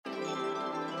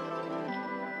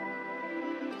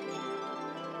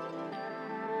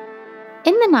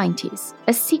In the 90s,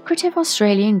 a secretive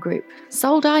Australian group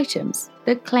sold items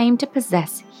that claimed to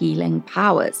possess healing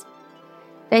powers.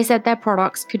 They said their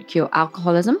products could cure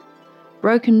alcoholism,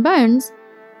 broken bones,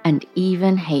 and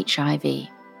even HIV.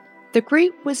 The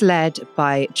group was led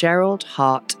by Gerald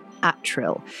Hart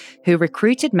Attrill, who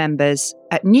recruited members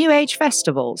at New Age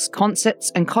festivals, concerts,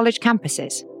 and college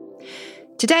campuses.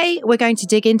 Today, we're going to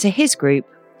dig into his group,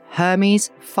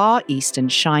 Hermes Far Eastern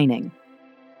Shining.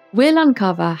 We'll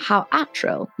uncover how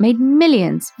Attrill made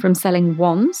millions from selling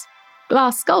wands,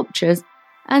 glass sculptures,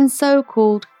 and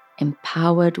so-called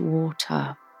empowered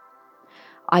water.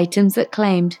 Items that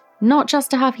claimed not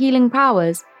just to have healing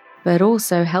powers, but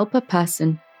also help a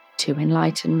person to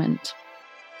enlightenment.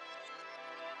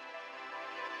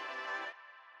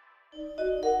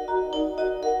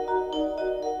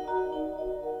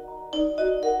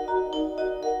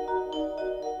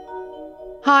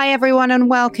 Hi everyone and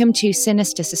welcome to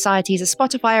Sinister Societies, a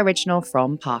Spotify original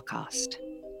from Parcast.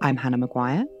 I'm Hannah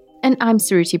Maguire. And I'm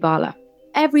Suruthi Bala.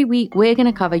 Every week we're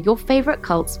going to cover your favourite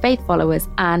cults, faith followers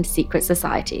and secret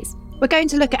societies. We're going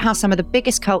to look at how some of the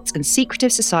biggest cults and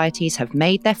secretive societies have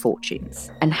made their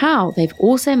fortunes. And how they've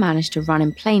also managed to run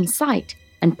in plain sight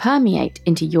and permeate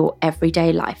into your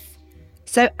everyday life.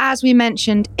 So as we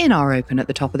mentioned in our open at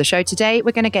the top of the show today,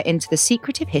 we're going to get into the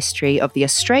secretive history of the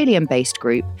Australian-based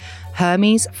group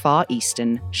Hermes Far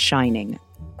Eastern Shining.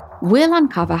 We'll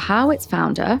uncover how its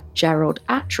founder, Gerald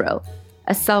Attrill,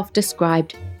 a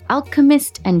self-described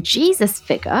alchemist and Jesus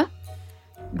figure,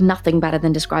 nothing better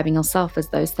than describing yourself as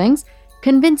those things,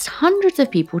 convinced hundreds of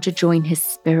people to join his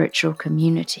spiritual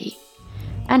community,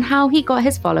 and how he got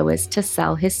his followers to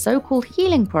sell his so-called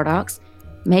healing products,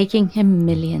 making him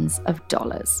millions of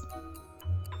dollars.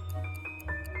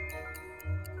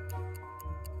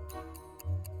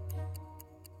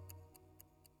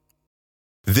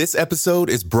 This episode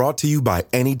is brought to you by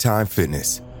Anytime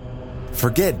Fitness.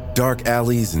 Forget dark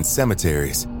alleys and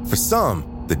cemeteries. For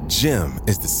some, the gym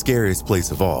is the scariest place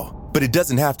of all, but it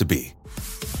doesn't have to be.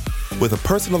 With a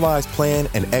personalized plan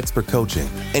and expert coaching,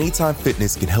 Anytime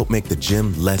Fitness can help make the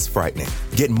gym less frightening.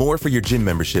 Get more for your gym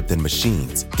membership than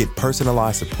machines. Get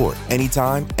personalized support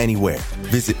anytime, anywhere.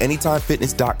 Visit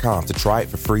AnytimeFitness.com to try it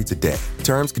for free today.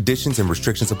 Terms, conditions, and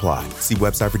restrictions apply. See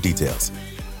website for details.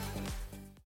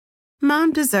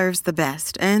 Mom deserves the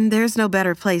best, and there's no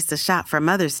better place to shop for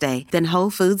Mother's Day than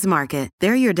Whole Foods Market.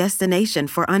 They're your destination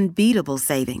for unbeatable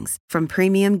savings, from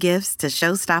premium gifts to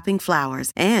show-stopping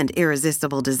flowers and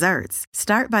irresistible desserts.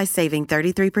 Start by saving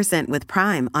 33% with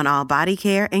Prime on all body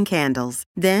care and candles.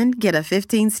 Then get a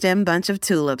 15-stem bunch of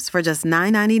tulips for just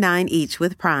 $9.99 each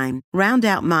with Prime. Round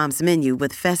out Mom's menu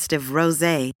with festive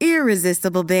rosé,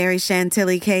 irresistible berry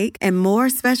chantilly cake, and more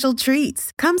special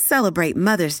treats. Come celebrate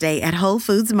Mother's Day at Whole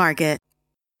Foods Market.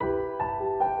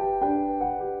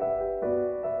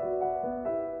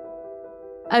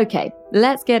 Okay,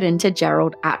 let's get into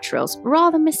Gerald Attrill's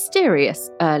rather mysterious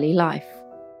early life.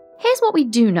 Here's what we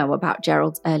do know about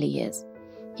Gerald's early years.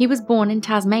 He was born in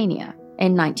Tasmania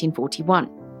in 1941.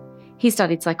 He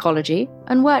studied psychology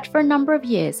and worked for a number of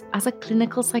years as a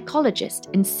clinical psychologist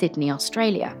in Sydney,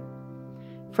 Australia.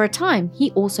 For a time,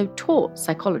 he also taught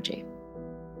psychology.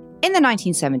 In the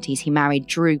 1970s, he married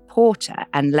Drew Porter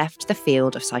and left the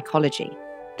field of psychology.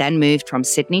 Then moved from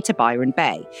Sydney to Byron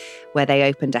Bay, where they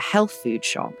opened a health food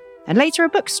shop, and later a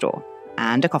bookstore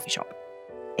and a coffee shop.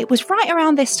 It was right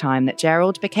around this time that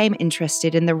Gerald became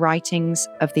interested in the writings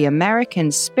of the American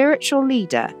spiritual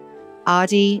leader,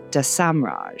 Adi de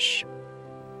Samraj.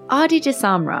 Adi de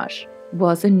Samraj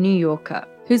was a New Yorker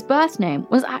whose birth name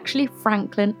was actually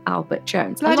Franklin Albert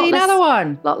Jones. Bloody another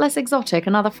one! A lot less exotic,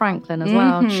 another Franklin as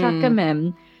well. Chuck him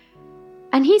in.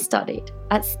 And he studied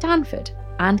at Stanford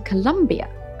and Columbia,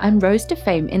 and rose to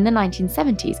fame in the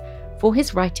 1970s for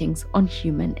his writings on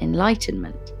human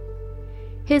enlightenment.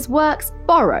 His works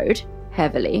borrowed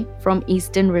heavily from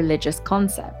Eastern religious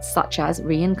concepts such as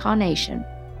reincarnation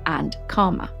and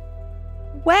karma.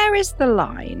 Where is the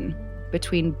line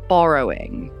between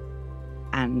borrowing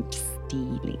and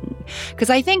stealing? Because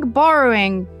I think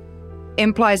borrowing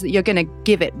implies that you're going to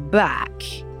give it back.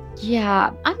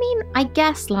 Yeah, I mean, I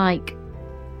guess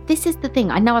this is the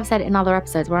thing. I know I've said it in other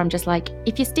episodes where I'm just like,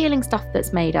 if you're stealing stuff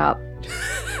that's made up,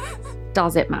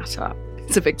 does it matter?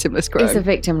 It's a victimless crime. It's a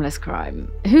victimless crime.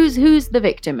 Who's the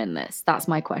victim in this? That's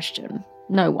my question.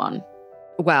 No one.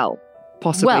 Well,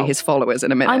 possibly his followers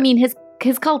in a minute. I mean, his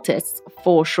cultists,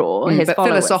 for sure. His but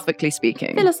followers. Philosophically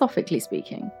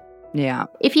speaking. Yeah.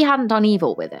 If he hadn't done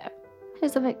evil with it,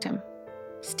 who's the victim?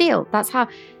 Steal. That's how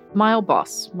my old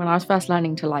boss, when I was first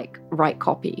learning to write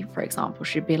copy, for example,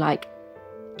 she'd be like,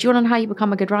 do you want to know how you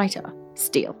become a good writer?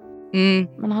 Steal. And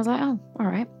I was like, oh, all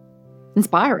right.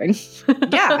 Inspiring.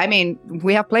 Yeah, I mean,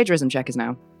 we have plagiarism checkers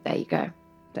now. There you go.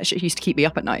 That shit used to keep me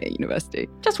up at night at university.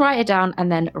 Just write it down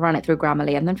and then run it through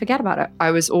Grammarly and then forget about it.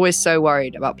 I was always so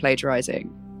worried about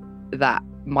plagiarizing that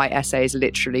my essays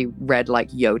literally read like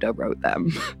Yoda wrote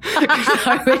them.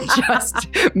 I would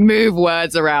just move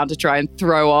words around to try and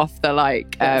throw off the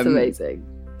That's amazing.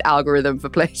 algorithm for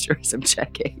plagiarism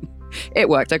checking. It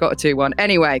worked. I got a 2-1.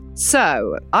 Anyway,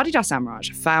 so Adidas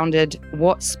Samraj founded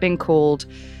what's been called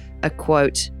a,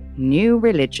 quote, new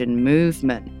religion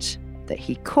movement that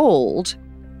he called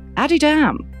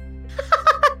Adidam.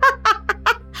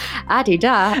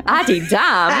 Adidam.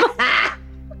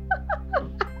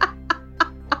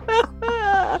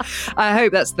 I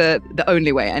hope that's the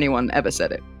only way anyone ever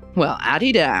said it. Well,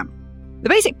 Adidam. The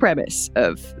basic premise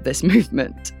of this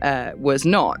movement was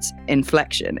not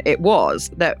inflection. It was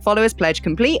that followers pledged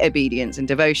complete obedience and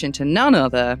devotion to none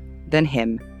other than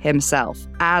him himself,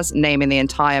 as naming the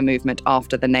entire movement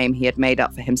after the name he had made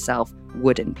up for himself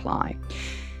would imply.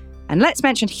 And let's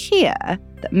mention here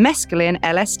that mescaline,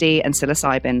 LSD, and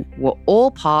psilocybin were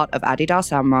all part of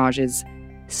Adidas Samraj's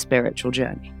spiritual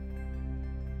journey.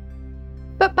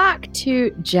 But back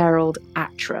to Gerald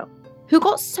Attrill, who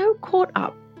got so caught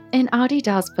up in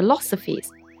Adidas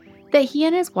philosophies that he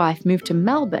and his wife moved to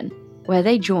Melbourne, where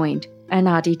they joined an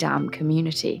Adidam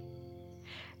community.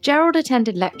 Gerald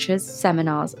attended lectures,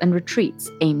 seminars, and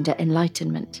retreats aimed at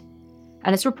enlightenment.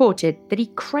 And it's reported that he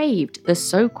craved the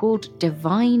so-called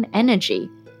divine energy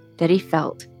that he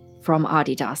felt from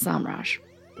Adidas Samraj.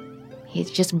 He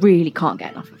just really can't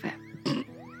get enough of it.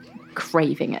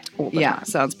 Craving it all the time.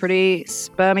 Sounds pretty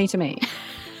spermy to me.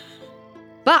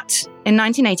 But in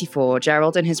 1984,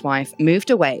 Gerald and his wife moved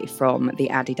away from the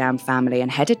Adidam family and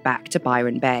headed back to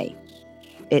Byron Bay.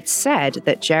 It's said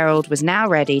that Gerald was now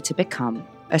ready to become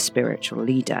a spiritual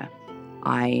leader.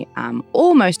 I am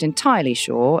almost entirely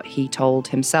sure he told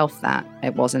himself that.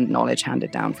 It wasn't knowledge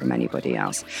handed down from anybody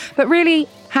else. But really,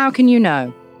 how can you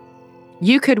know?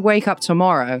 You could wake up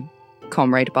tomorrow,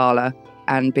 Comrade Bala,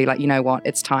 and be like, you know what,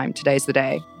 it's time. Today's the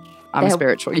day. I'm a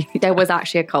spiritual leader. There was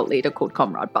actually a cult leader called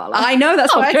Comrade Bala. I know,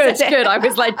 that's why I said it. Good. I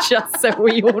was like, just so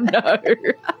we all know.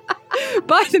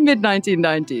 By the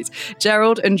mid-1990s,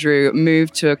 Gerald and Drew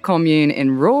moved to a commune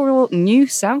in rural New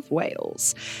South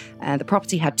Wales. The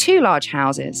property had 2 large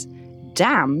houses,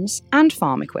 dams, and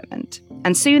farm equipment.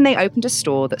 And soon they opened a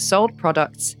store that sold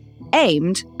products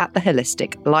aimed at the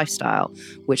holistic lifestyle,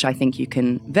 which I think you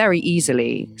can very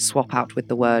easily swap out with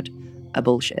the word a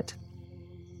bullshit.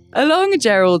 Along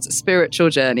Gerald's spiritual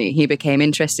journey, he became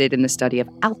interested in the study of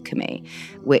alchemy,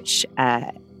 which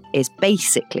is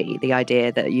basically the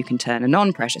idea that you can turn a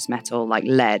non-precious metal like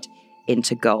lead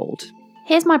into gold.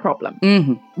 Here's my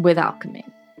problem with alchemy.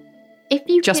 If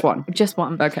you Just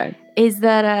one. Okay. Is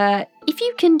that if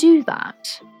you can do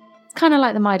that, it's kind of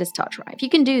like the Midas touch, right? If you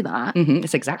can do that.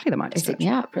 It's exactly the Midas touch.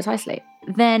 Yeah, precisely.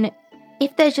 Then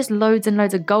if there's just loads and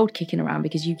loads of gold kicking around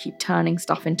because you keep turning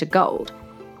stuff into gold,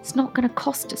 it's not going to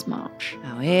cost as much.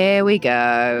 Oh, here we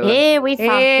go. Here we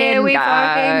fucking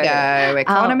go.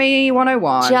 Economy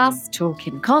 101. Just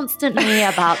talking constantly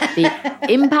about the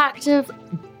impact of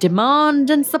demand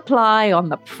and supply on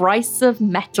the price of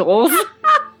metals.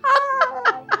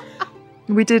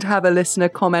 We did have a listener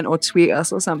comment or tweet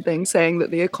us or something saying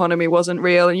that the economy wasn't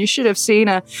real, and you should have seen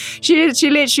her. She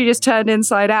literally just turned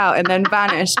inside out and then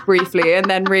vanished briefly and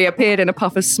then reappeared in a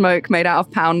puff of smoke made out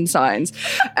of pound signs.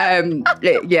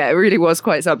 It really was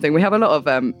quite something. We have a lot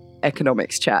of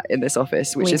economics chat in this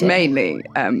office, which is mainly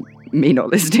me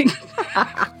not listening.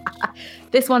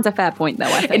 This one's a fair point,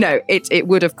 though, I think. No, it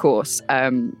would, of course,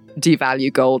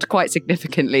 devalue gold quite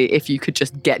significantly if you could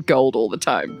just get gold all the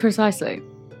time. Precisely.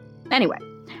 Anyway,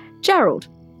 Gerald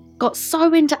got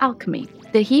so into alchemy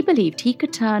that he believed he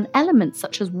could turn elements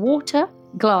such as water,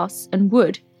 glass, and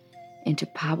wood into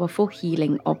powerful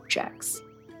healing objects.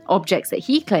 Objects that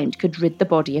he claimed could rid the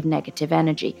body of negative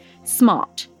energy.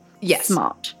 Smart. Yes.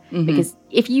 Smart. Because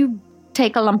if you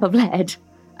take a lump of lead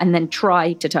and then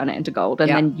try to turn it into gold and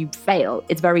then you fail,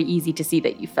 it's very easy to see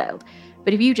that you failed.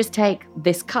 But if you just take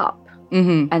this cup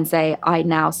and say, I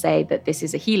now say that this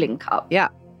is a healing cup. Yeah.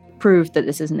 Prove that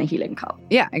this isn't a healing cup.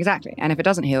 Yeah, exactly. And if it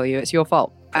doesn't heal you, it's your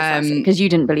fault. Because you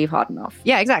didn't believe hard enough.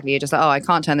 Yeah, exactly. You're just like, I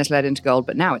can't turn this lead into gold,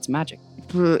 but now it's magic.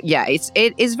 Yeah,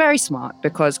 it is very smart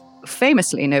because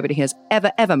famously nobody has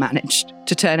ever managed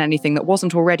to turn anything that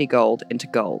wasn't already gold into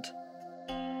gold.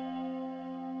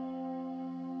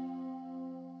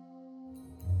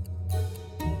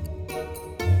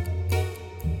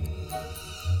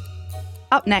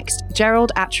 Up next,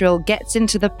 Gerald Attrill gets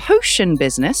into the potion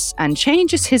business and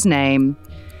changes his name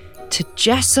to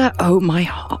Jessa Oh My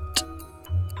Heart.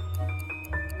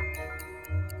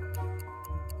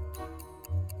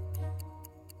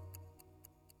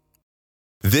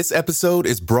 This episode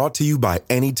is brought to you by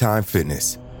Anytime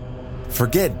Fitness.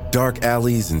 Forget dark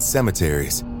alleys and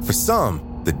cemeteries. For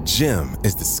some, the gym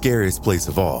is the scariest place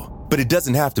of all, but it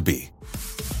doesn't have to be.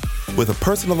 With a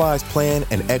personalized plan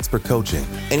and expert coaching,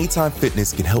 Anytime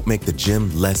Fitness can help make the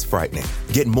gym less frightening.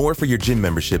 Get more for your gym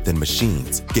membership than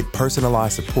machines. Get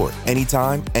personalized support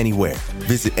anytime, anywhere.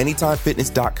 Visit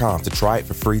AnytimeFitness.com to try it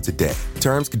for free today.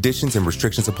 Terms, conditions, and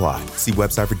restrictions apply. See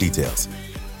website for details.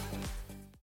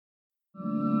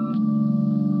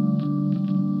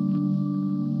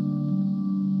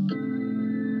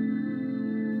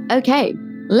 Okay,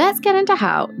 let's get into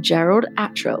how Gerald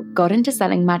Attrill got into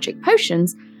selling magic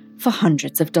potions for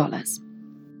hundreds of dollars.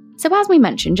 So as we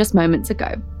mentioned just moments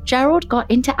ago, Gerald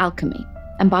got into alchemy,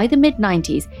 and by the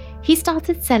mid-90s, he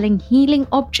started selling healing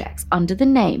objects under the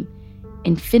name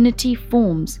Infinity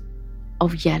Forms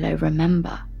of Yellow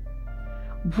Remember.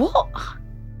 What?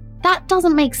 That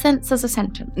doesn't make sense as a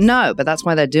sentence. No, but that's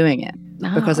why they're doing it.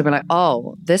 Because they'll be like,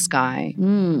 oh, this guy.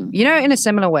 You know, in a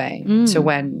similar way to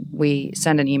when we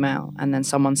send an email and then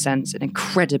someone sends an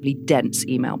incredibly dense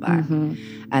email back.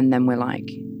 And then we're like,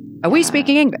 are we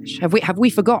speaking English? Have we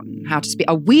forgotten how to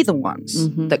speak? Are we the ones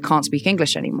that can't speak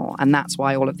English anymore? And that's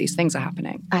why all of these things are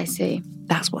happening. I see.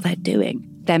 That's what they're doing.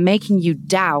 They're making you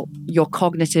doubt your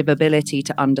cognitive ability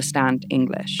to understand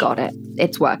English. Got it.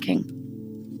 It's working.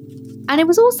 And it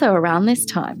was also around this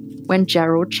time when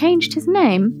Gerald changed his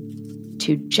name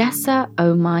to Jessa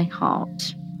Oh My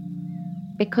Heart.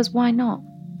 Because why not?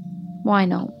 Why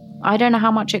not? I don't know how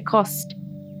much it cost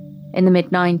in the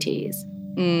mid-90s,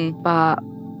 but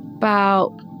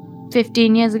about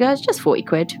 15 years ago, it's just 40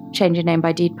 quid. Change your name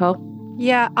by deed poll.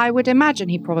 Yeah, I would imagine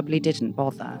he probably didn't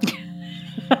bother.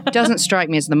 Doesn't strike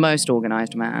me as the most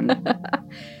organised man.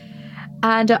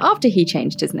 And after he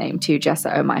changed his name to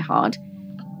Jessa Oh My Heart,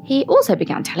 he also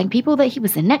began telling people that he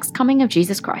was the next coming of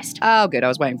Jesus Christ. Oh, good. I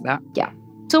was waiting for that. Yeah.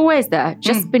 It's always there,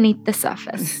 just beneath the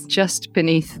surface. Just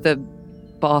beneath the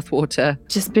bathwater.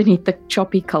 Just beneath the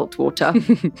choppy cult water.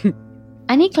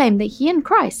 And he claimed that he and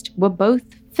Christ were both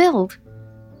filled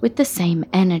with the same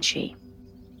energy.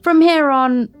 From here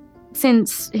on,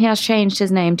 since he has changed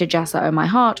his name to Jessa Oh My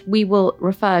Heart, we will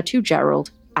refer to Gerald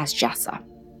as Jessa,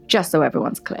 just so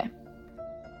everyone's clear.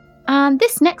 And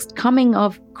this next coming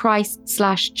of Christ /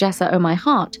 Jessa Oh My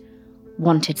Heart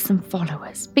wanted some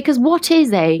followers. Because what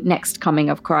is a next coming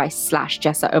of Christ /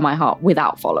 Jessa Oh My Heart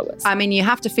without followers? I mean, you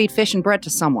have to feed fish and bread to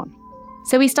someone.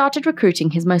 So he started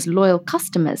recruiting his most loyal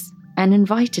customers and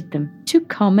invited them to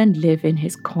come and live in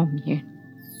his commune.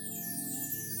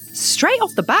 Straight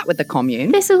off the bat with the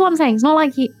commune. This is what I'm saying. It's not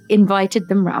like he invited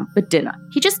them round for dinner.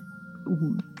 He just,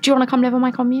 do you want to come live in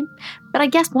my commune? But I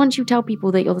guess once you tell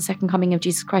people that you're the second coming of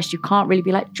Jesus Christ, you can't really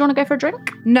be like, do you want to go for a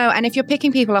drink? No, and if you're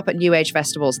picking people up at New Age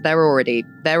festivals, they're already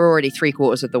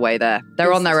 3/4 of the way there.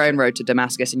 They're on their own road to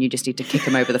Damascus, and you just need to kick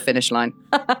them over the finish line.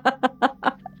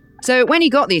 So when he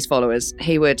got these followers,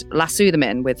 he would lasso them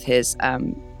in with his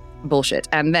bullshit,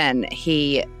 and then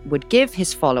he would give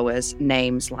his followers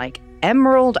names like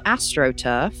Emerald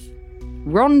AstroTurf,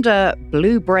 Rhonda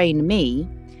Blue Brain Me,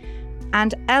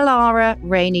 and Elara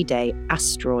Rainy Day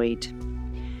Asteroid.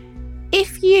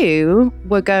 If you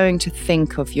were going to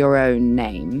think of your own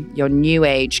name, your New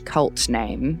Age cult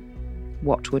name,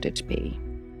 what would it be?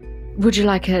 Would you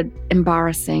like an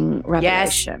embarrassing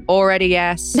revelation? Yes, already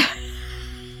yes.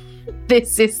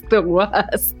 This is the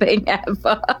worst thing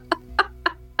ever.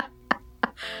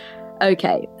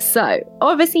 Okay, so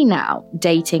obviously now,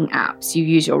 dating apps, you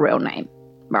use your real name,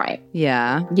 right?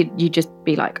 Yeah. You just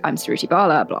be like, I'm Suruthi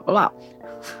Bala, blah, blah,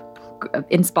 blah.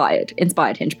 Inspired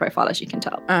Hinge profile, as you can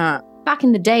tell. Back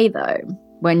in the day, though,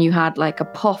 when you had like a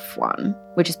POF one,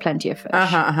 which is Plenty of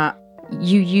Fish,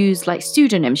 you use like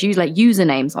pseudonyms, you use like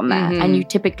usernames on there, and you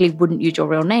typically wouldn't use your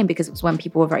real name because it was when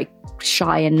people were very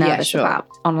shy and nervous about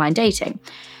online dating.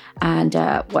 And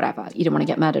whatever, you didn't want to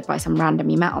get murdered by some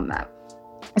random you met on there.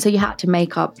 So you had to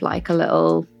make up like a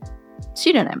little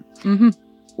pseudonym.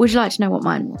 Would you like to know what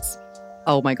mine was?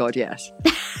 Oh my God, yes.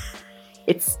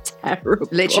 It's terrible.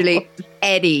 Literally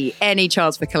any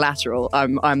chance for collateral,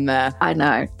 I'm there. I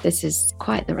know. This is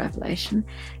quite the revelation.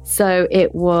 So I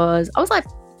was like,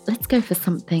 let's go for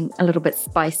something a little bit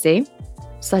spicy.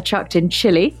 So I chucked in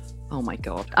chili. Oh my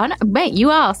God. I know, mate,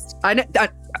 you asked. I know.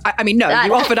 I mean, no,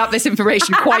 you offered up this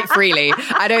information quite freely.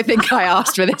 I don't think I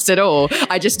asked for this at all.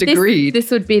 I just agreed. This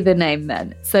would be the name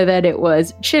then. So then it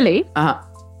was chili.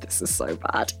 This is so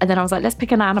bad. And then I was like, let's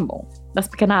pick an animal. Let's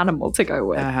pick an animal to go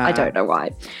with. I don't know why.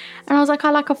 And I was like,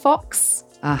 I like a fox.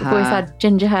 I've always had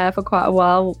ginger hair for quite a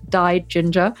while, dyed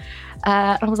ginger.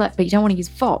 And I was like, but you don't want to use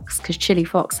fox because chili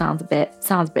fox sounds a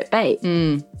bit bait.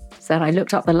 So then I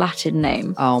looked up the Latin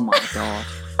name. Oh my God.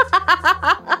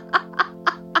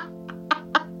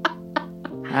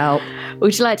 Help.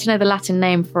 Would you like to know the Latin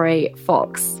name for a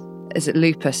fox? Is it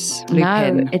lupus?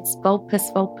 Lupin? No, it's Vulpus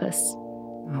vulpus.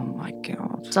 Oh my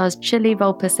God. So I was Chili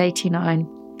Vulpus 89.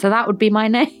 So that would be my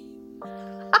name.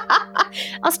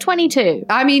 I was 22.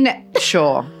 I mean,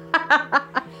 sure.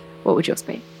 What would yours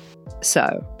be?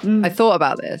 So I thought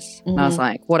about this and I was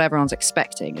like, what everyone's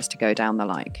expecting is to go down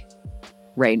the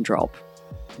raindrop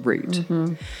route.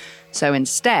 So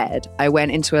instead, I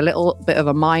went into a little bit of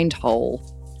a mind hole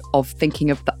of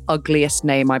thinking of the ugliest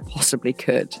name I possibly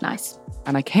could. Nice.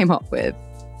 And I came up with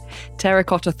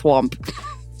Terracotta Thwomp.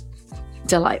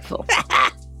 Delightful.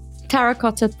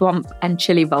 Terracotta Thwomp and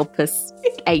Chili Vulpus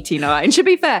 89. To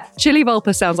be fair, Chili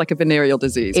Vulpus sounds like a venereal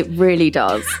disease. It really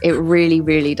does. It really,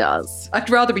 really does. I'd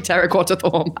rather be Terracotta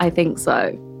Thwomp. I think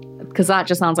so. Because that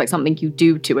just sounds like something you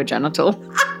do to a genital.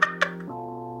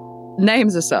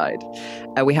 Names aside,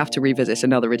 we have to revisit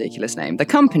another ridiculous name. The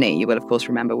company, you will of course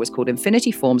remember, was called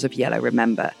Infinity Forms of Yellow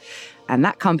Remember. And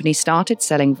that company started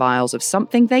selling vials of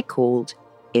something they called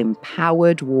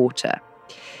empowered water.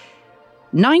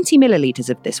 90 millilitres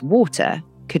of this water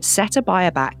could set a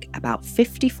buyer back about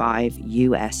 $55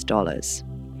 US.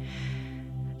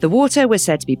 The water was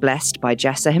said to be blessed by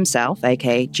Jessa himself,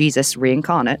 aka Jesus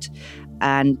reincarnate,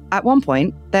 and at one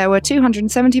point there were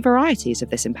 270 varieties of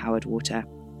this empowered water.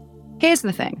 Here's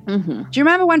the thing. Do you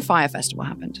remember when Fire Festival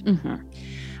happened?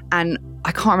 And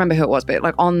I can't remember who it was, but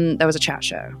there was a chat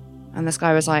show, and this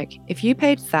guy was like, if you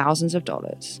paid thousands of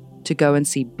dollars to go and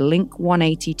see Blink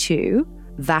 182,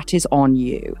 that is on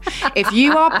you. If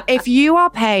you are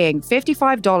paying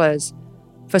 $55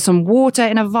 for some water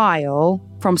in a vial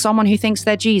from someone who thinks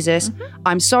they're Jesus,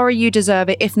 I'm sorry, you deserve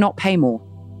it. If not, pay more.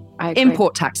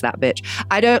 Import tax that bitch.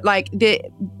 I don't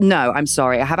no, I'm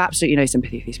sorry. I have absolutely no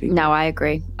sympathy for these people. No, I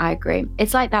agree.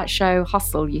 It's like that show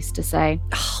Hustle used to say.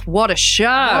 What a show.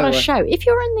 What a show. If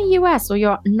you're in the US or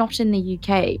you're not in the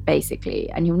UK, basically,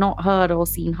 and you've not heard or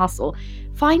seen Hustle,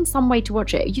 find some way to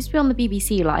watch it. It used to be on the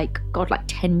BBC like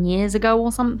 10 years ago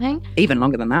or something. Even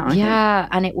longer than that, I think. Yeah,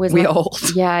 and it was... We're old.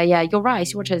 Yeah, you're right. I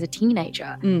used to watch it as a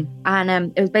teenager.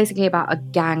 And it was basically about a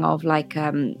gang of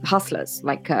hustlers,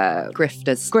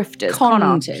 grifters, con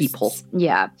artists. People.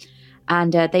 Yeah.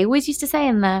 And they always used to say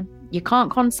in there, you can't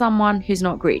con someone who's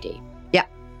not greedy. Yeah.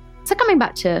 So coming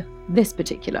back to this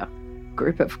particular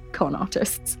group of con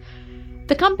artists,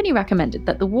 the company recommended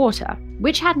that the water,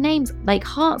 which had names like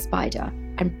Heart Spider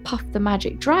and Puff the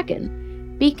Magic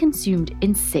Dragon, be consumed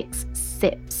in 6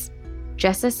 sips.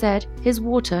 Jessa said his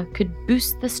water could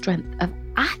boost the strength of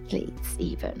athletes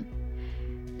even.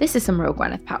 This is some real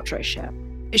Gwyneth Paltrow shit.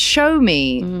 Show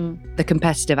me the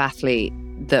competitive athlete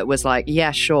that was like,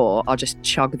 yeah, sure, I'll just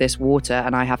chug this water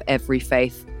and I have every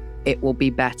faith it will be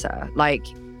better. Like,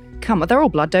 come on, they're all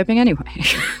blood doping anyway.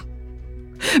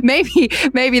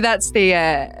 Maybe that's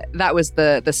that was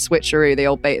the switcheroo, the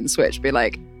old bait and switch. Be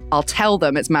like, I'll tell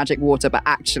them it's magic water, but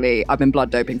actually I've been blood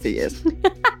doping for years.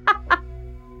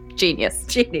 Genius.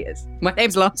 My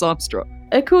name's Lance Armstrong.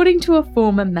 According to a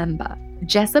former member,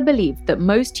 Jessa believed that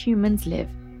most humans live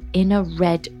in a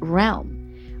red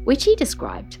realm, which he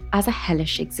described as a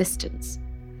hellish existence.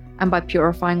 And by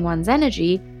purifying one's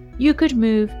energy, you could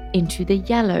move into the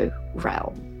yellow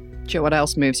realm. Do you know what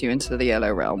else moves you into the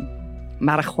yellow realm?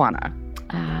 Marijuana.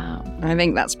 Oh. I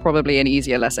think that's probably an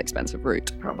easier, less expensive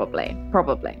route. Probably.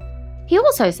 He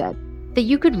also said that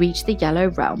you could reach the yellow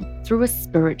realm through a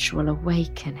spiritual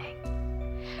awakening.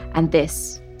 And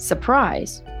this,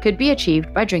 surprise, could be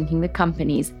achieved by drinking the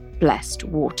company's blessed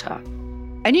water.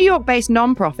 A New York-based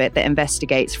nonprofit that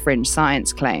investigates fringe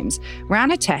science claims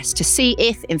ran a test to see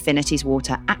if Infinity's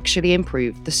water actually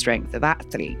improved the strength of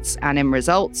athletes. And in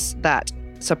results that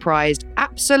surprised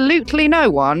absolutely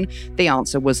no one, the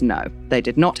answer was no. They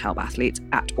did not help athletes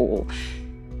at all.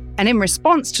 And in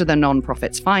response to the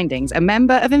nonprofit's findings, a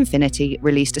member of Infinity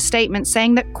released a statement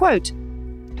saying that, quote,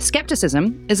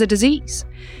 skepticism is a disease.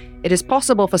 It is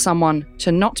possible for someone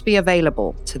to not be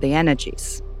available to the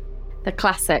energies. The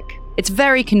classic. It's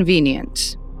very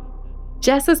convenient.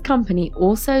 Jessa's company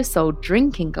also sold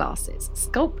drinking glasses,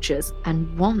 sculptures,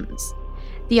 and wands.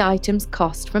 The items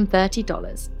cost from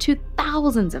 $30 to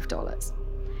thousands of dollars.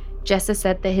 Jessa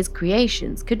said that his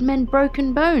creations could mend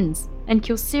broken bones and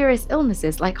cure serious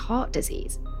illnesses like heart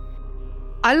disease.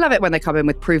 I love it when they come in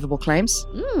with provable claims.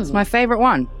 It's my favourite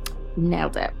one.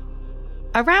 Nailed it.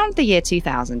 Around the year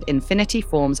 2000, Infinity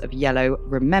Forms of Yellow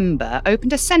Remember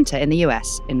opened a centre in the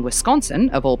US, in Wisconsin,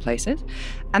 of all places.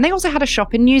 And they also had a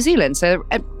shop in New Zealand, so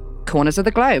at corners of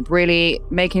the globe, really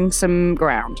making some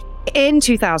ground. In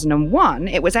 2001,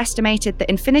 it was estimated that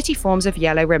Infinity Forms of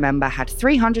Yellow Remember had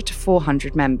 300 to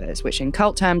 400 members, which in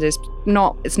cult terms is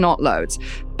not loads.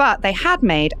 But they had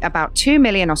made about 2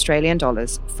 million Australian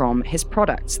dollars from his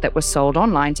products that were sold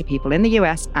online to people in the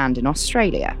US and in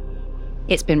Australia.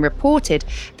 It's been reported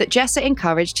that Jessa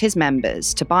encouraged his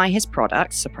members to buy his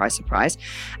products, surprise, surprise,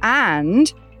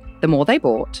 and the more they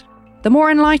bought, the more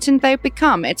enlightened they'd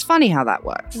become. It's funny how that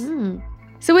works.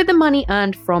 So with the money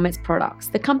earned from its products,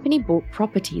 the company bought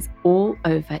properties all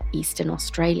over Eastern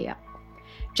Australia.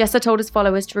 Jessa told his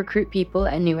followers to recruit people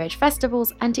at New Age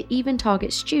festivals and to even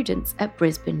target students at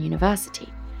Brisbane University.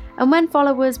 And when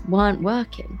followers weren't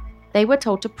working, they were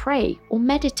told to pray or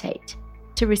meditate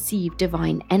to receive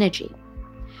divine energy.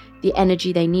 The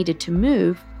energy they needed to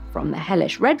move from the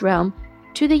hellish red realm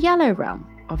to the yellow realm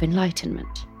of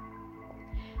enlightenment.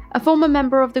 A former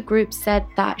member of the group said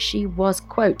that she was,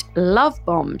 quote,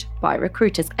 love-bombed by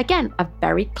recruiters. Again, a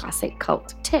very classic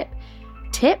cult tip.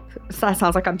 That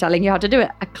sounds like I'm telling you how to do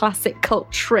it. A classic cult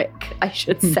trick, I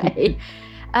should say.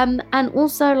 And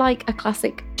also like a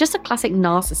classic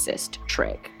narcissist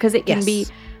trick. Because it can be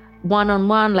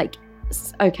one-on-one, like,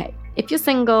 okay, if you're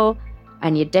single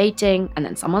and you're dating and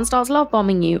then someone starts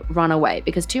love-bombing you, run away.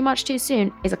 Because too much too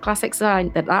soon is a classic sign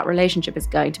that relationship is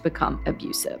going to become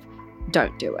abusive.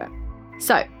 Don't do it.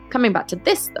 So, coming back to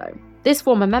this though, this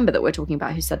former member that we're talking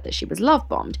about who said that she was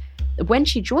love-bombed, when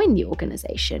she joined the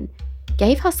organization,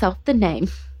 gave herself the name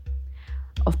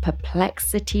of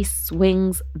Perplexity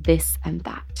Swings This and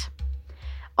That.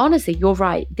 Honestly, you're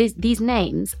right. These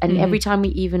names, and every time we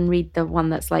even read the one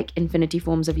that's like Infinity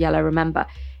Forms of Yellow Remember,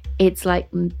 it's like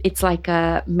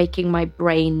making my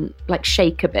brain like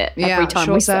shake a bit every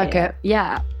time we say it.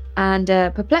 Yeah. And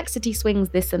Perplexity Swings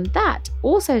This and That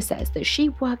also says that she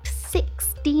worked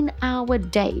 16-hour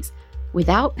days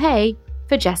without pay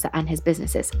for Jessa and his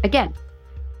businesses. Again,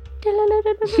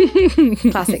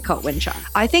 classic cult wind chime.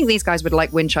 I think these guys would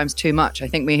like wind chimes too much. I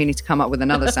think we need to come up with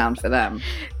another sound for them.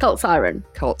 Cult siren.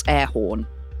 Cult air horn.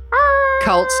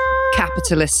 Cult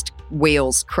capitalist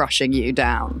wheels crushing you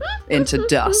down into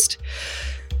dust.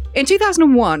 In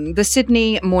 2001, the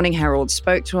Sydney Morning Herald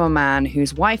spoke to a man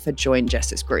whose wife had joined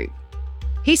Jessa's group.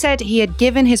 He said he had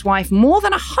given his wife more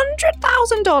than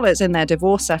 $100,000 in their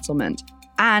divorce settlement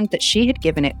and that she had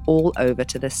given it all over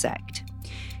to the sect.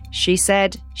 She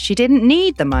said she didn't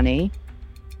need the money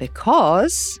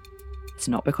because it's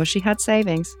not because she had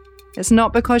savings. It's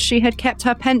not because she had kept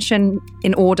her pension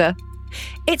in order.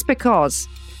 It's because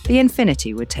the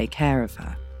Infinity would take care of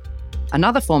her.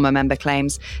 Another former member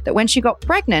claims that when she got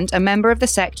pregnant, a member of the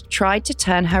sect tried to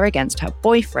turn her against her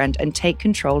boyfriend and take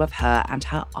control of her and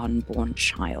her unborn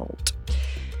child.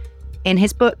 In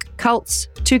his book, Cults,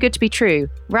 Too Good to Be True,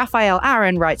 Raphael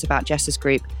Aaron writes about Jessa's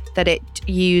group that it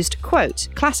used, quote,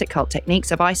 classic cult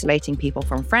techniques of isolating people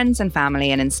from friends and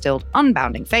family and instilled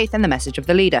unbounding faith in the message of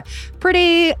the leader.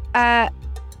 Pretty cut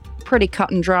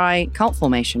and dry cult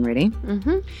formation, really.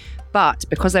 But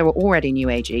because they were already New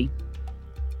Agey,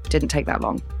 didn't take that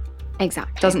long.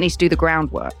 Exactly. Doesn't need to do the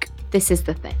groundwork. This is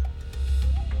the thing.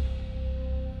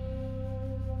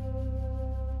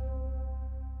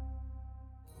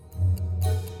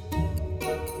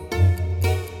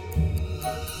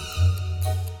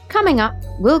 Coming up,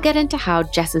 we'll get into how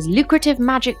Jessa's lucrative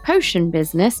magic potion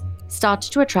business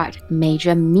started to attract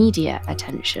major media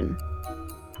attention.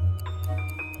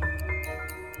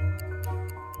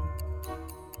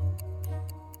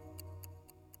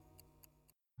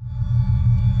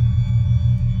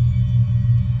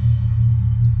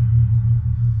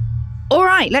 All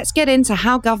right, let's get into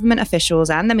how government officials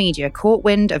and the media caught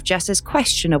wind of Jessa's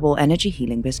questionable energy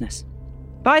healing business.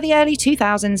 By the early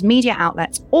 2000s, media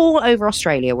outlets all over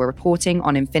Australia were reporting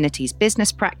on Infinity's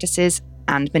business practices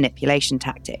and manipulation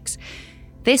tactics.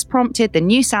 This prompted the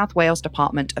New South Wales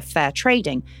Department of Fair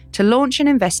Trading to launch an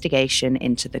investigation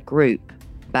into the group.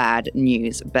 Bad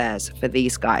news bears for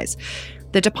these guys.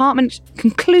 The department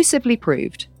conclusively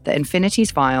proved that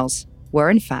Infinity's vials were,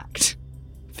 in fact,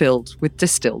 filled with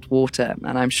distilled water.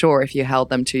 And I'm sure if you held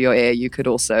them to your ear, you could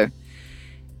also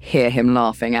hear him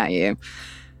laughing at you.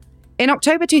 In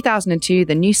October 2002,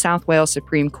 the New South Wales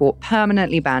Supreme Court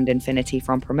permanently banned Infinity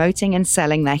from promoting and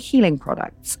selling their healing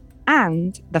products.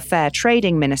 And the Fair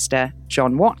Trading Minister,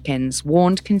 John Watkins,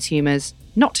 warned consumers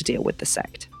not to deal with the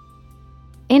sect.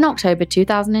 In October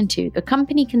 2002, the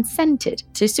company consented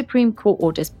to Supreme Court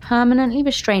orders permanently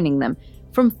restraining them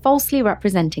from falsely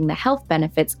representing the health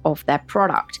benefits of their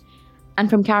product, and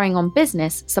from carrying on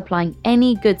business supplying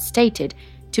any goods stated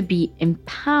to be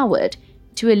empowered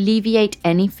to alleviate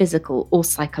any physical or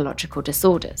psychological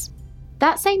disorders.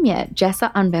 That same year,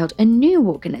 Jessa unveiled a new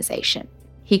organisation.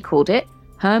 He called it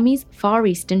Hermes Far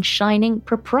Eastern Shining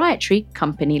Proprietary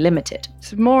Company Limited.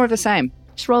 It's more of the same.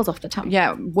 Just rolls off the tongue.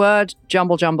 Yeah, word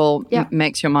jumble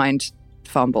makes your mind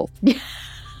fumble.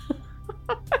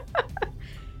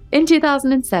 In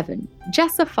 2007,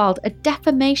 Jessa filed a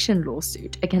defamation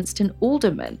lawsuit against an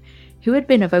alderman who had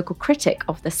been a vocal critic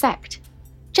of the sect.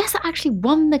 Jessa actually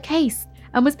won the case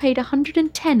and was paid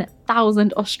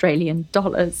 110,000 Australian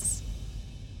dollars.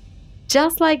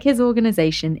 Just like his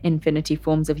organisation, Infinity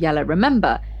Forms of Yellow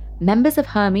Remember, members of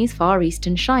Hermes Far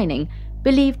Eastern Shining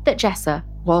believed that Jessa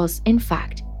was, in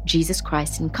fact, Jesus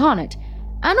Christ incarnate,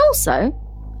 and also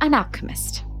an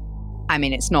alchemist. I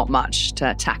mean, it's not much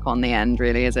to tack on the end,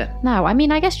 really, is it? No, I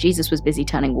mean, I guess Jesus was busy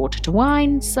turning water to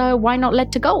wine, so why not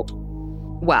lead to gold?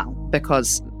 Well,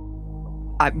 because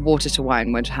water to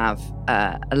wine would have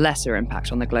a lesser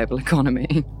impact on the global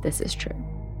economy. This is true.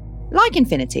 Like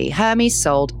Infinity, Hermes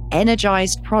sold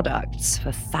energized products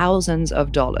for thousands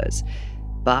of dollars,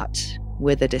 but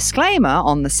with a disclaimer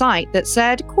on the site that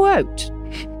said, quote,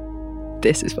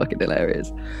 "This is fucking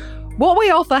hilarious. What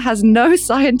we offer has no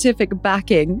scientific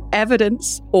backing,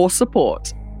 evidence, or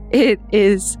support. It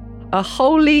is a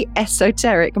wholly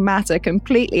esoteric matter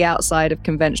completely outside of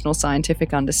conventional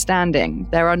scientific understanding.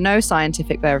 There are no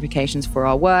scientific verifications for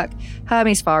our work.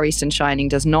 Hermes Far Eastern Shining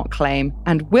does not claim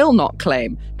and will not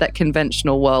claim that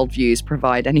conventional worldviews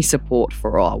provide any support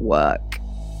for our work."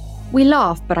 We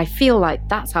laugh, but I feel like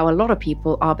that's how a lot of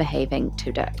people are behaving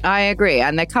today. I agree,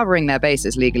 and they're covering their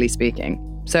bases, legally speaking.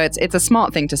 So it's a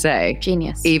smart thing to say.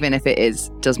 Genius. Even if it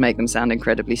does make them sound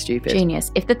incredibly stupid. Genius.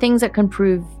 If the things that can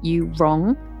prove you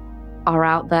wrong are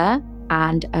out there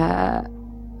and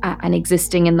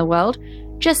existing in the world,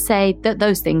 just say that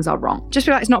those things are wrong. Just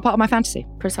be like, it's not part of my fantasy.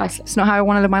 Precisely. It's not how I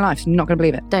want to live my life. I'm not going to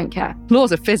believe it. Don't care.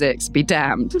 Laws of physics, be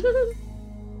damned.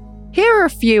 Here are a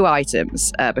few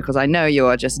items, because I know you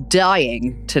are just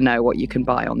dying to know what you can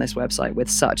buy on this website with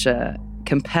such a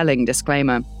compelling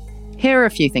disclaimer. Here are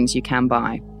a few things you can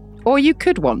buy, or you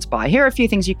could want to buy. Here are a few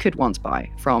things you could want to buy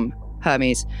from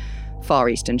Hermes Far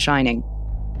Eastern Shining.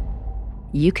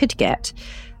 You could get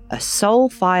a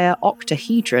Soulfire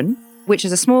octahedron, which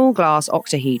is a small glass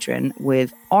octahedron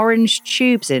with orange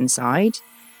tubes inside.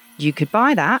 You could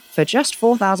buy that for just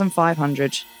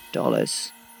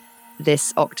 $4,500.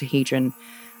 This octahedron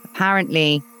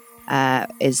apparently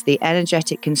is the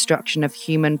energetic construction of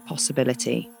human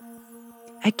possibility.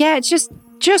 Again,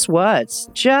 just words,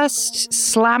 just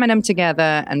slamming them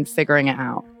together and figuring it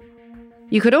out.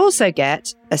 You could also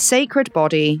get a sacred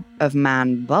body of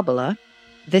man bubbler.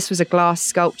 This was a glass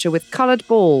sculpture with coloured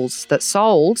balls that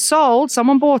sold,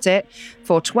 someone bought it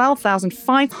for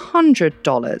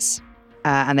 $12,500.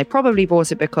 And they probably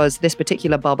bought it because this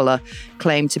particular bubbler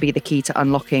claimed to be the key to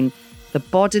unlocking the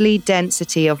bodily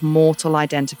density of mortal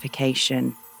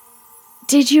identification.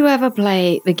 Did you ever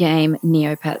play the game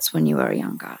Neopets when you were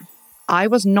younger? I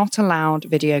was not allowed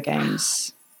video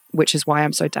games, which is why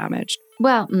I'm so damaged.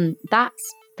 Well,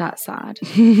 that's sad.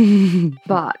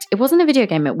 But it wasn't a video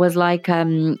game. It was like a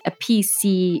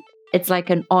PC. It's like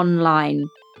an online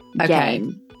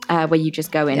game where you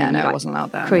just go in and I wasn't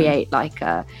allowed that. Create like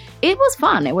a... It was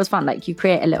fun. It was fun. Like you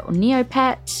create a little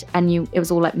Neopet and it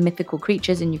was all like mythical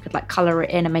creatures and you could like color it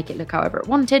in and make it look however it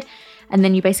wanted. And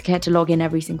then you basically had to log in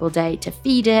every single day to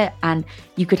feed it. And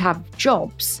you could have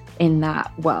jobs in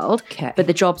that world. Okay. But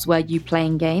the jobs were you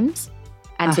playing games.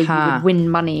 And so you would win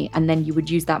money and then you would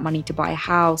use that money to buy a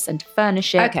house and to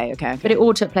furnish it. Okay. But it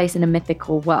all took place in a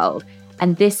mythical world.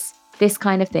 And this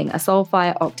kind of thing, a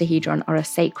Soulfire octahedron or a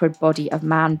sacred body of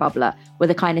man bubbler, were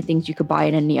the kind of things you could buy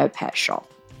in a Neopet shop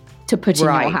to put in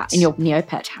your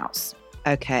Neopet house.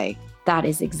 Okay. That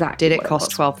is exactly Did it what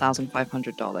cost was.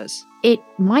 $12,500? It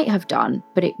might have done,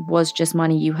 but it was just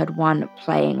money you had won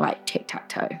playing like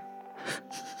tic-tac-toe.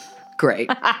 Great.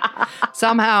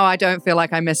 Somehow I don't feel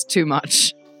like I missed too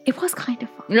much. It was kind of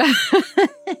fun.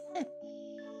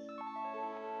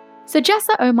 So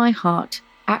Jessa Oh My Heart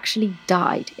actually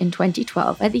died in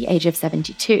 2012 at the age of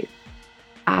 72.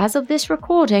 As of this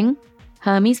recording,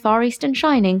 Hermes Far Eastern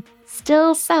Shining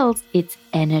still sells its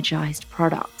energized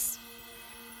products.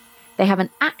 They have an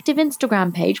active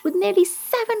Instagram page with nearly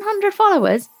 700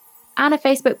 followers and a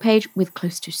Facebook page with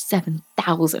close to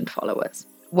 7,000 followers.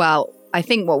 Well, I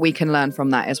think what we can learn from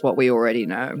that is what we already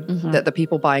know, that the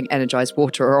people buying energized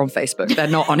water are on Facebook. They're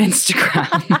not on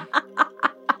Instagram.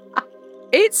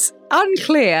 It's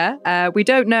unclear. We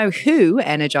don't know who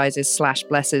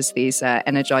energizes/blesses these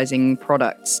energizing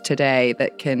products today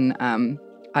that can,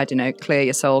 clear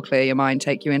your soul, clear your mind,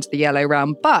 take you into the yellow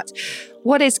realm. But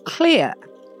what is clear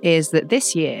is that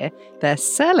this year they're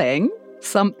selling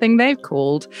something they've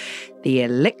called the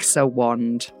Elixir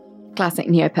Wand. Classic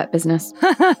Neopet business.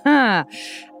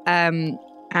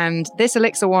 And this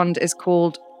elixir wand is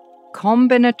called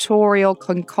Combinatorial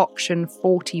Concoction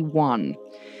 41.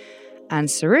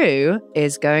 And Saru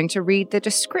is going to read the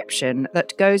description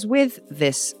that goes with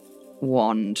this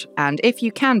wand. And if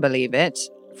you can believe it,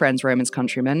 friends, Romans,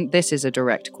 countrymen, this is a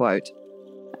direct quote.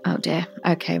 Oh dear.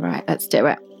 Okay, right, let's do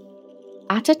it.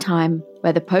 At a time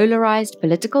where the polarized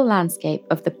political landscape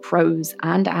of the pros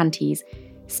and antis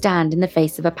stand in the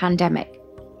face of a pandemic,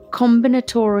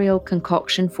 Combinatorial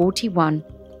Concoction 41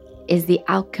 is the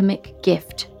alchemic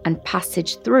gift and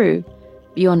passage through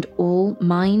beyond all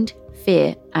mind,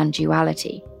 fear, and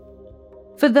duality.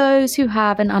 For those who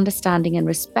have an understanding and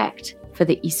respect for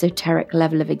the esoteric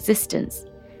level of existence,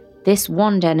 this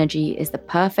wand energy is the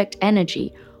perfect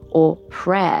energy or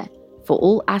prayer for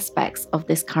all aspects of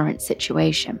this current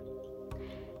situation.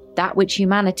 That which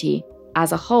humanity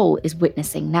as a whole is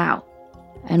witnessing now,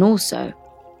 and also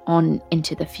on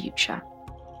into the future.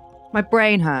 My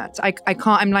brain hurts. I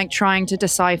can't, I'm like trying to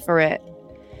decipher it,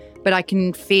 but I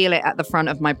can feel it at the front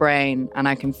of my brain, and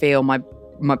I can feel my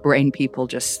brain people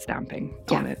just stamping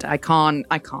on it. I can't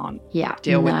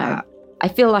deal with that. I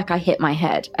feel like I hit my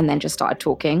head and then just started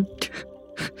talking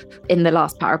in the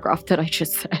last paragraph that I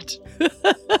just said.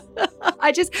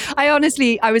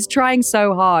 I was trying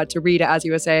so hard to read it as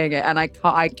you were saying it, and I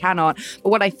cannot. But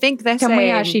what I think they're saying... Can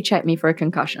we actually check me for a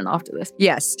concussion after this?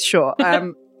 Yes, sure.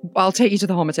 I'll take you to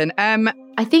the Homerton.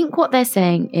 I think what they're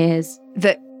saying is...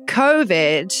 that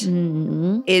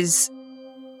COVID is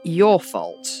your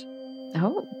fault.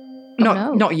 Oh.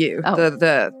 Not you. Oh.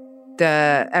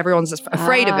 The everyone's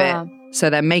afraid of it, so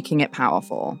they're making it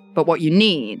powerful. But what you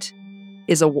need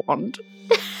is a wand.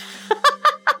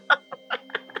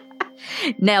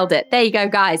 Nailed it. There you go,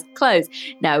 guys. Close.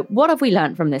 Now, what have we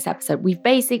learned from this episode? We've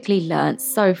basically learned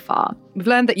so far. We've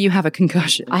learned that you have a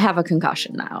concussion. I have a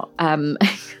concussion now. And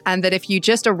that if you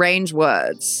just arrange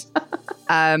words...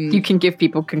 you can give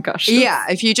people concussions. Yeah,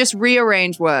 if you just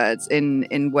rearrange words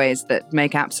in ways that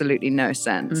make absolutely no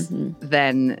sense,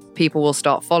 then people will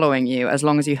start following you as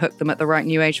long as you hook them at the right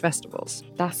New Age festivals.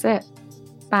 That's it.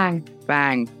 Bang.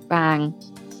 Bang. Bang.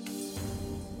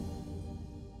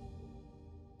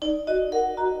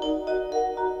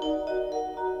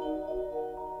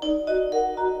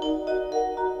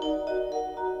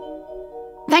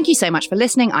 Thank you so much for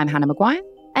listening. I'm Hannah Maguire.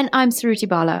 And I'm Suruthi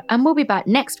Bala, and we'll be back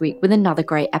next week with another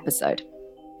great episode.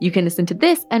 You can listen to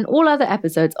this and all other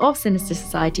episodes of Sinister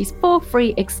Societies for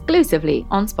free exclusively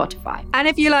on Spotify. And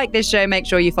if you like this show, make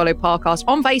sure you follow Parcast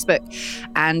on Facebook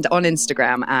and on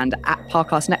Instagram and at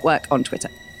Parcast Network on Twitter.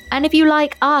 And if you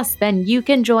like us, then you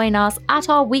can join us at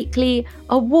our weekly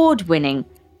award-winning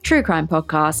true crime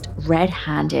podcast, Red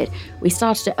Handed. We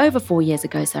started it over 4 years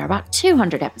ago, so there are about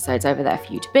 200 episodes over there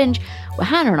for you to binge, where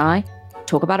Hannah and I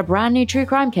talk about a brand new true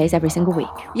crime case every single week.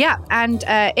 Yeah, and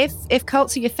if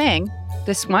cults are your thing,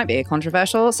 this might be a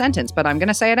controversial sentence, but I'm going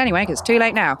to say it anyway because it's too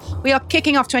late now. We are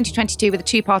kicking off 2022 with a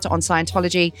two-parter on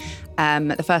Scientology.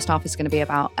 The first half is going to be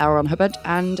about L. Ron Hubbard,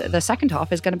 and the second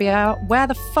half is going to be about where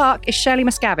the fuck is Shirley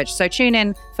Miscavige. So tune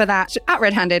in for that at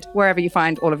Red Handed, wherever you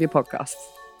find all of your podcasts.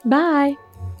 Bye.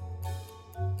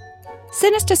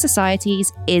 Sinister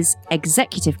Societies is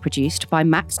executive produced by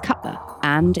Max Cutler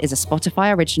and is a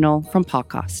Spotify original from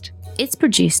Parcast. It's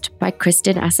produced by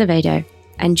Kristen Acevedo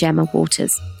and Gemma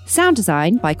Waters. Sound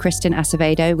design by Kristen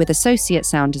Acevedo with associate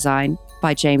sound design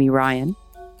by Jamie Ryan.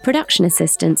 Production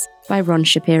assistance by Ron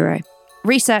Shapiro.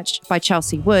 Research by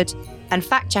Chelsea Wood. And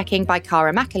fact-checking by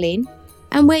Cara McAleen.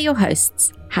 And we're your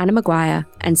hosts, Hannah Maguire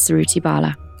and Suruthi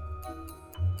Bala.